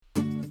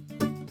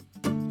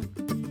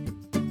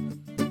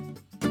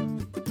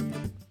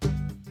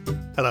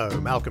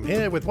Hello, Malcolm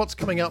here with what's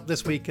coming up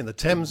this week in the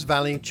Thames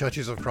Valley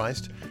Churches of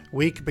Christ,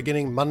 week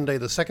beginning Monday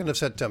the 2nd of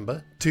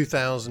September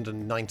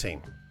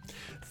 2019.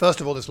 First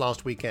of all, this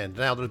last weekend.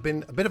 Now, there's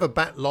been a bit of a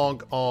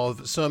backlog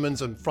of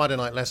sermons and Friday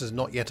night lessons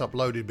not yet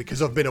uploaded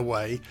because I've been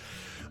away.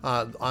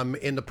 I'm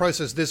in the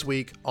process this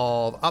week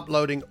of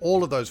uploading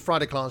all of those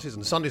Friday classes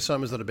and Sunday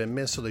sermons that have been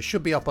missed, so they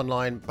should be up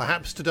online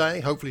perhaps today,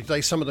 hopefully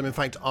today. Some of them, in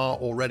fact, are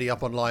already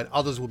up online.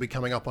 Others will be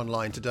coming up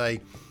online today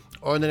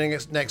or in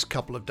the next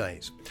couple of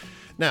days.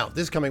 Now,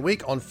 this coming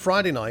week, on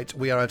Friday night,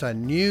 we are at our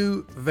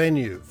new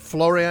venue,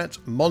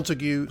 Floreat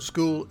Montague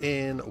School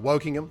in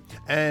Wokingham,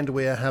 and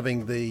we're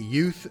having the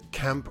Youth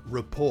Camp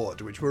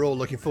Report, which we're all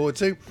looking forward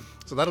to.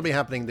 So that'll be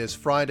happening this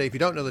Friday. If you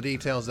don't know the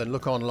details, then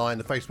look online,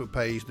 the Facebook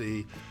page,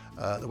 the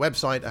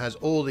website has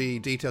all the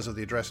details of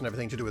the address and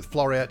everything to do with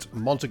Floreat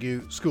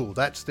Montague School.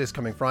 That's this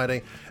coming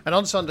Friday. And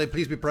on Sunday,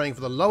 please be praying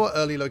for the Lower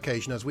Early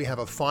location as we have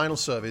a final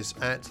service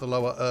at the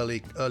Lower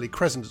Early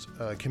Crescent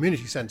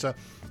Community Centre.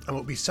 And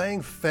we'll be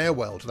saying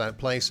farewell to that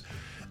place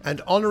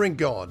and honouring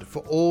God for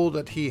all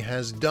that he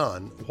has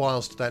done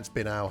whilst that's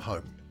been our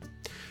home.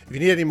 If you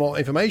need any more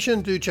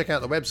information, do check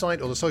out the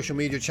website or the social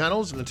media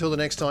channels. And until the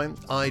next time,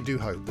 I do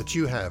hope that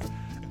you have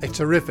a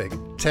terrific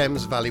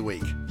Thames Valley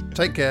week.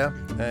 Take care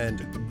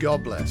and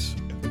God bless.